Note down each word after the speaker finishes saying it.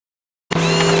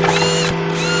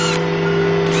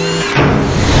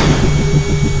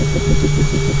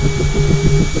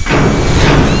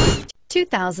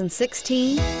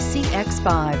2016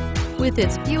 CX-5. With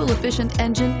its fuel-efficient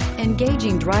engine,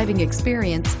 engaging driving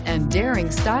experience, and daring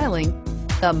styling,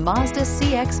 the Mazda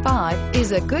CX-5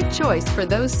 is a good choice for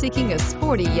those seeking a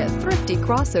sporty yet thrifty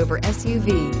crossover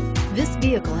SUV. This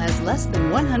vehicle has less than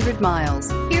 100 miles.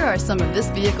 Here are some of this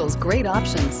vehicle's great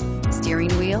options: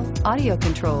 steering wheel audio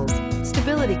controls,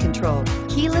 stability control,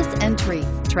 keyless entry,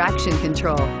 traction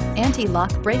control,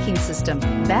 anti-lock braking system,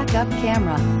 backup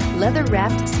camera,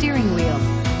 leather-wrapped steering wheel,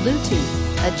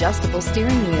 Bluetooth, adjustable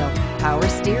steering wheel, power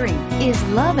steering. Is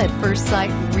love at first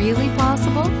sight really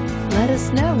possible? Let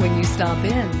us know when you stop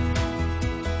in.